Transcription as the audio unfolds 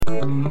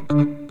Hello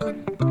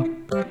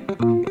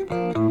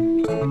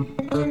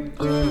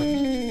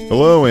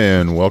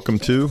and welcome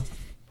to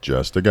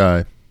Just a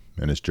Guy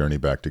and His Journey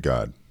Back to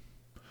God.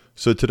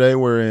 So today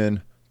we're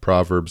in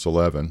Proverbs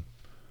 11,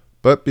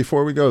 but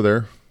before we go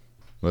there,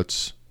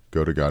 let's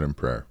go to God in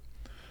prayer.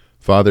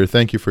 Father,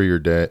 thank you for your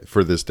day,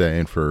 for this day,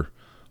 and for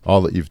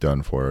all that you've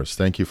done for us.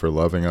 Thank you for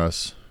loving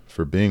us,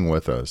 for being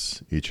with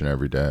us each and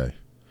every day.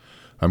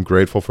 I'm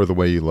grateful for the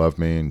way you love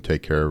me and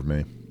take care of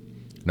me.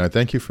 And I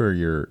thank you for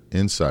your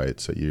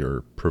insights that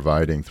you're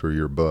providing through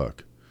your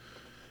book.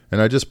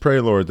 And I just pray,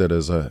 Lord, that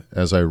as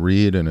I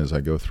read and as I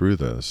go through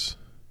this,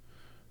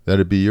 that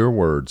it be your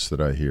words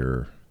that I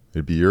hear.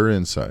 It be your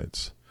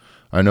insights.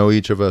 I know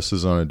each of us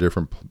is on a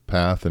different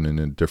path and in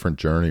a different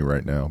journey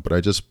right now, but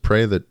I just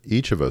pray that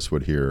each of us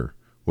would hear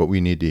what we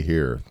need to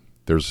hear.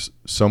 There's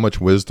so much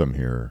wisdom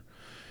here.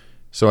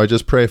 So I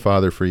just pray,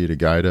 Father, for you to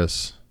guide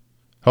us.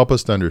 Help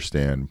us to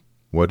understand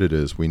what it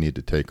is we need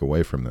to take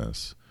away from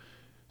this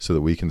so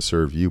that we can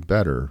serve you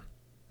better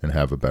and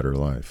have a better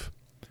life.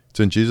 It's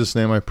in Jesus'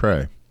 name I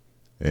pray.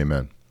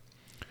 Amen.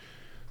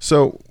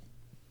 So,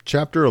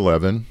 chapter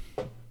 11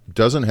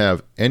 doesn't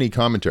have any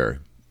commentary.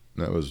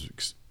 That was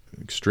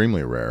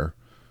extremely rare.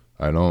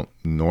 I don't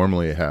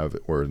normally have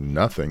it where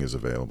nothing is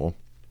available,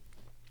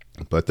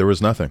 but there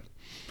was nothing.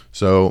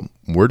 So,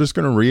 we're just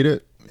going to read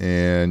it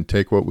and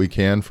take what we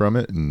can from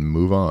it and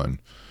move on.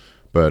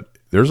 But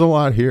there's a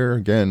lot here.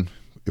 Again,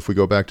 if we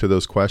go back to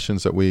those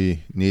questions that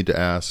we need to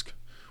ask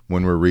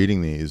when we're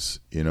reading these,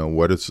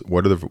 what's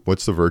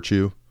the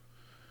virtue?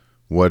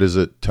 What is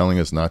it telling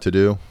us not to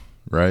do,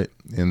 right?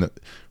 And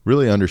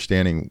really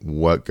understanding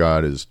what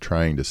God is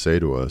trying to say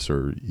to us,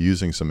 or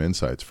using some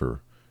insights for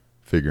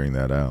figuring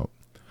that out.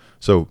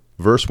 So,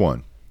 verse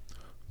 1,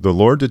 the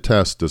Lord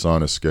detests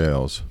dishonest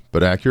scales,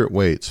 but accurate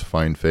weights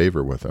find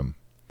favor with him.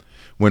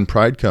 When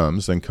pride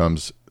comes, then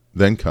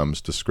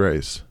comes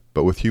disgrace,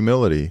 but with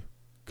humility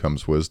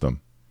comes wisdom.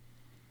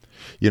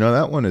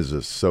 That one is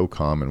just so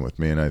common with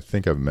me, and I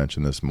think I've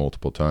mentioned this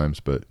multiple times,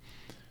 but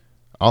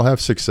I'll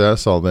have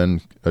success, I'll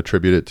then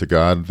attribute it to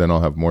God, then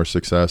I'll have more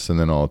success, and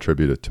then I'll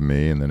attribute it to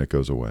me, and then it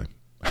goes away.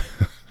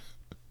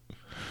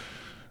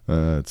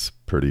 It's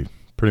pretty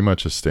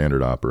much a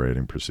standard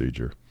operating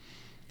procedure.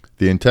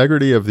 The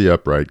integrity of the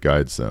upright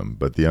guides them,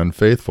 but the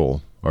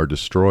unfaithful are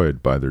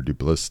destroyed by their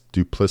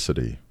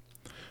duplicity.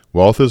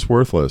 Wealth is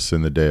worthless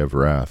in the day of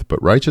wrath,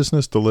 but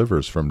righteousness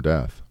delivers from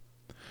death.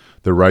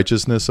 The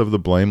righteousness of the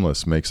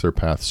blameless makes their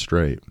path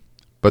straight,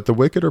 but the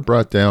wicked are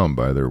brought down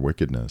by their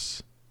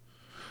wickedness.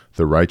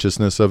 The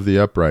righteousness of the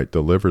upright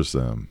delivers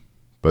them,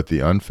 but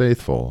the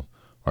unfaithful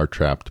are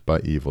trapped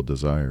by evil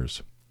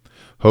desires.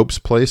 Hopes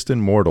placed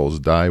in mortals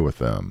die with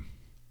them.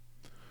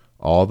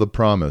 All the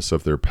promise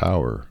of their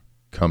power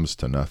comes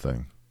to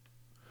nothing.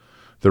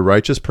 The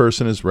righteous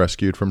person is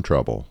rescued from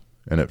trouble,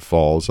 and it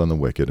falls on the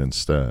wicked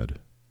instead.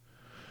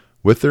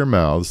 With their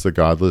mouths the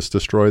godless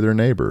destroy their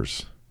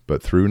neighbors,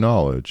 but through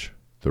knowledge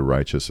the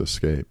righteous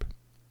escape.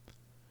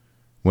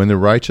 When the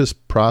righteous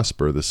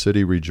prosper, the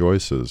city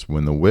rejoices.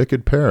 When the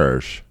wicked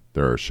perish,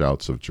 there are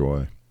shouts of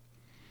joy.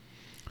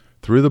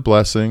 Through the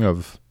blessing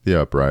of the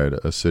upright,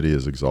 a city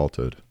is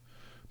exalted,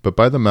 but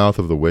by the mouth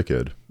of the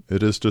wicked,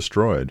 it is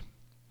destroyed.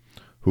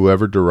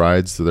 Whoever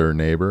derides their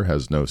neighbor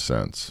has no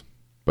sense,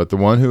 but the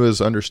one who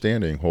is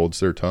understanding holds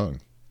their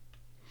tongue.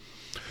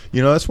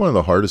 That's one of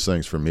the hardest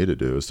things for me to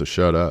do, is to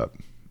shut up.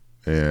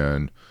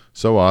 And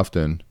so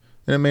often,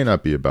 and it may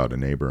not be about a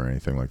neighbor or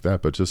anything like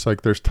that, but just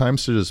like there's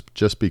times to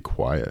just be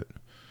quiet.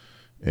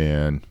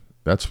 And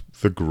that's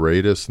the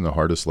greatest and the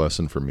hardest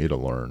lesson for me to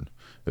learn,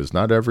 is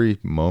not every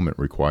moment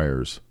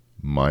requires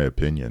my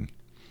opinion.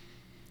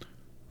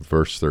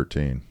 Verse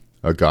 13,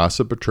 a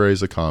gossip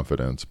betrays a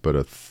confidence, but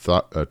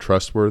a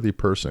trustworthy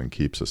person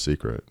keeps a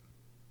secret.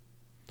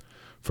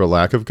 For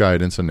lack of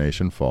guidance, a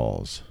nation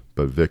falls,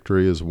 but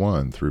victory is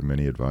won through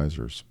many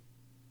advisors.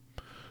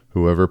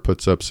 Whoever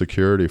puts up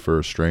security for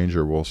a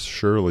stranger will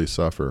surely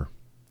suffer,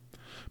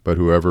 but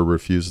whoever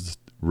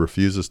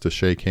refuses to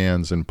shake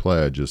hands and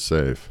pledge is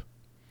safe.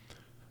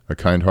 A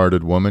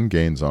kind-hearted woman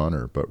gains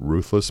honor, but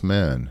ruthless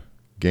men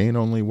gain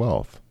only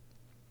wealth.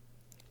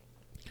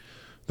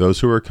 Those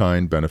who are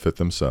kind benefit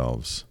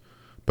themselves,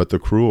 but the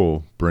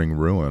cruel bring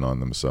ruin on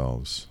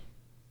themselves.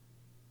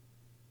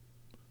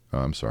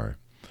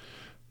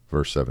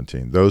 Verse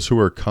 17. Those who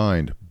are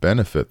kind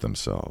benefit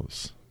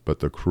themselves, but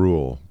the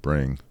cruel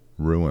bring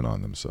ruin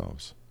on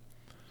themselves.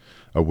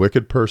 A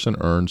wicked person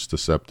earns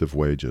deceptive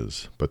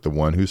wages, but the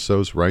one who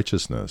sows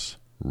righteousness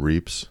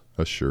reaps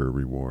a sure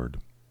reward.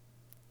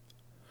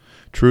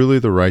 Truly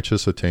the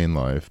righteous attain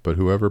life, but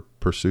whoever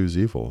pursues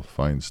evil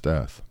finds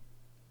death.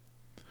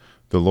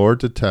 The Lord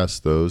detests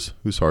those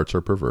whose hearts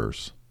are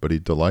perverse, but he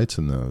delights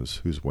in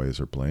those whose ways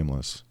are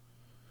blameless.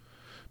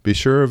 Be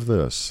sure of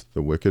this,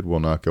 the wicked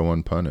will not go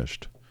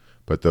unpunished,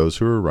 but those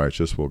who are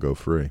righteous will go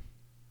free.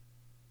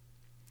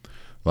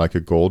 Like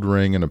a gold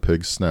ring in a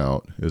pig's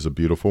snout is a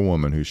beautiful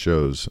woman who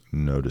shows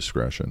no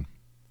discretion.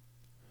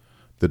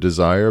 The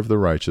desire of the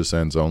righteous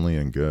ends only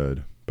in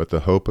good, but the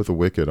hope of the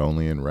wicked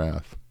only in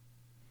wrath.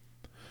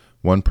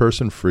 One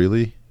person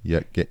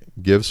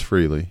gives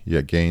freely,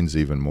 yet gains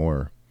even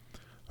more.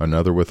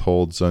 Another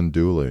withholds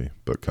unduly,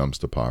 but comes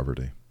to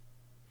poverty.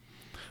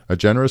 A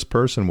generous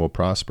person will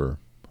prosper.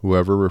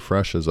 Whoever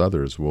refreshes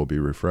others will be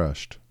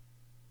refreshed.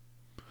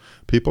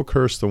 People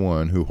curse the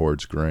one who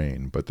hoards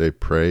grain, but they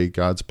pray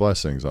God's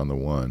blessings on the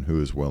one who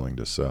is willing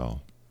to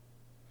sell.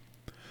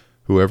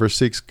 Whoever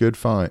seeks good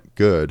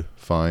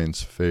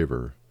finds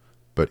favor,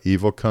 but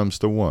evil comes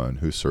to one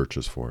who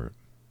searches for it.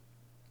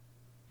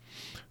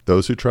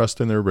 Those who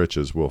trust in their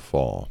riches will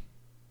fall,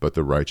 but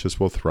the righteous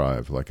will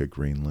thrive like a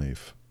green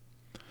leaf.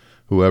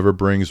 Whoever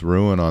brings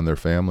ruin on their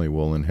family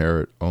will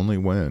inherit only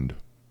wind,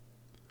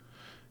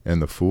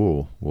 and the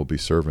fool will be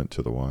servant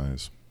to the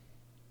wise.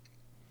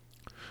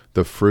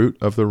 The fruit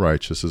of the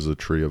righteous is a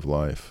tree of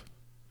life,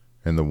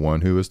 and the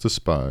one who is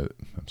despised,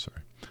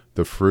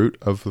 the fruit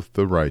of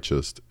the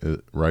righteous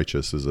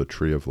is a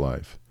tree of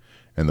life,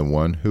 and the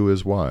one who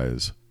is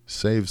wise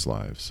saves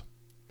lives.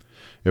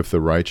 If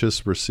the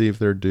righteous receive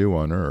their due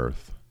on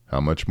earth, how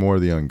much more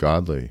the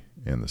ungodly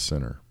and the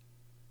sinner?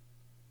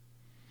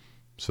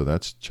 So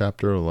that's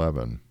chapter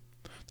 11.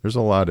 There's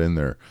a lot in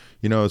there.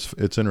 You know,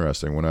 it's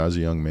interesting. When I was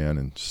a young man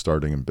and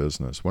starting in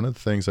business, one of the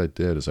things I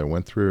did is I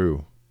went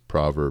through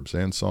Proverbs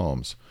and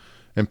Psalms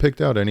and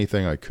picked out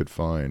anything I could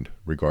find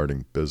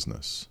regarding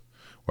business,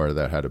 or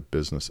that had a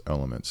business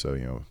element. So,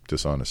 you know,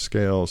 dishonest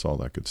scales, all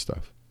that good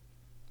stuff.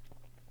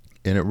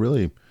 And it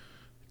really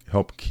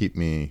helped keep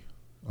me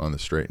on the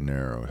straight and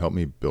narrow, helped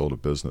me build a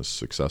business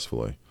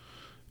successfully.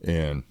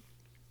 And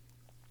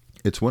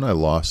it's when I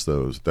lost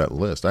that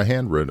list, I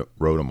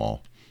wrote them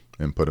all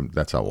and put them,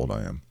 that's how old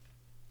I am,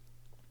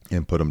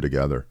 and put them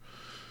together.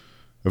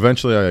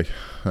 Eventually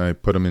I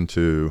put them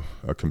into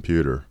a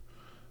computer,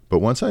 but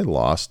once I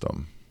lost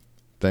them,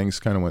 things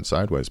kind of went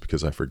sideways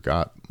because I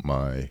forgot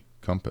my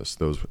compass.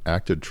 Those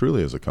acted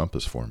truly as a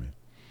compass for me.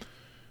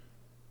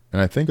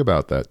 And I think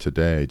about that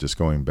today, just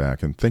going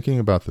back and thinking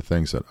about the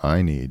things that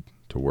I need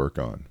to work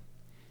on.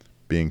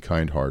 Being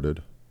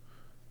kind-hearted,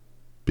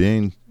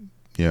 being,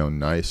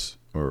 nice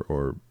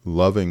or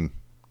loving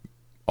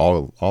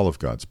all of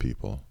God's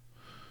people,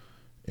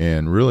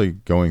 and really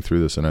going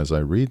through this. And as I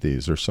read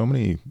these, there's so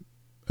many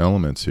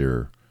elements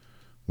here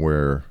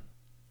where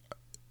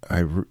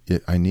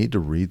I need to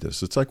read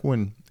this. It's like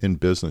when in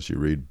business you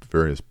read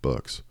various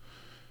books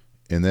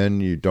and then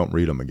you don't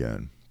read them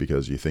again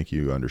because you think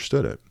you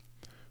understood it.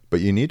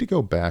 But you need to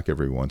go back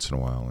every once in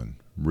a while and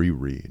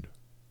reread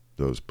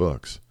those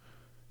books.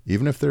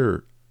 Even if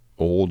they're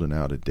old and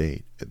out of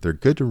date, they're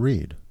good to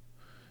read.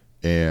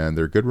 And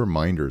they're good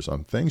reminders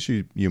on things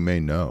you may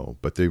know,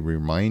 but they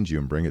remind you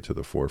and bring it to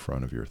the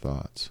forefront of your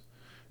thoughts.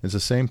 It's the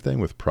same thing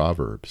with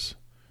Proverbs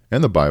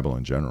and the Bible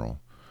in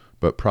general,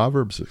 but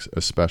Proverbs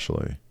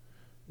especially.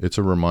 It's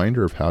a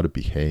reminder of how to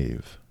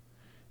behave,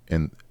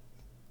 and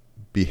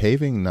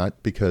behaving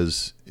not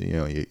because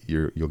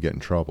you'll get in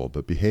trouble,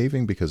 but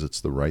behaving because it's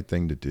the right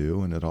thing to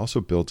do, and it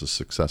also builds a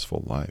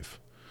successful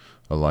life,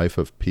 a life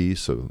of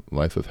peace, a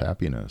life of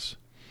happiness.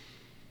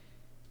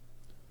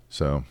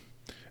 So,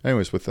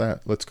 anyways, with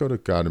that, let's go to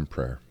God in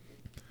prayer.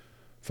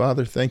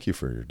 Father, thank you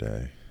for your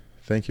day.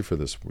 Thank you for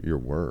your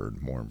word,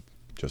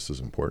 just as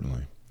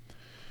importantly.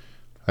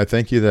 I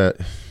thank you that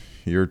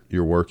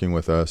you're working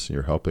with us, and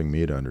you're helping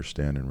me to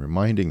understand and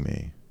reminding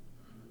me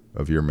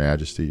of your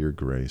majesty, your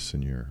grace,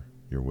 and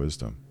your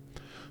wisdom.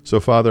 So,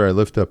 Father, I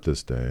lift up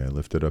this day. I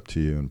lift it up to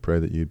you and pray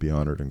that you'd be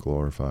honored and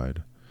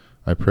glorified.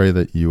 I pray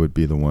that you would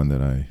be the one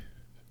that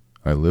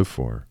I live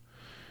for,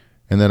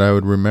 and that I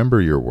would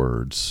remember your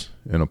words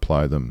and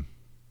apply them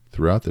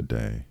throughout the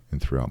day and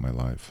throughout my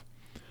life.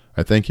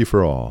 I thank you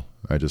for all.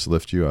 I just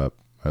lift you up.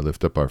 I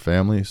lift up our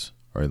families,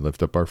 or I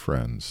lift up our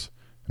friends,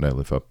 and I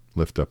lift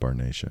up our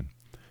nation.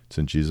 It's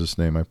in Jesus'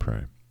 name I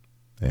pray.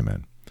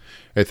 Amen.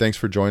 Hey, thanks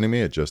for joining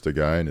me at Just a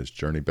Guy and his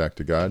journey back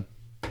to God.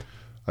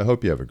 I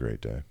hope you have a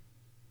great day.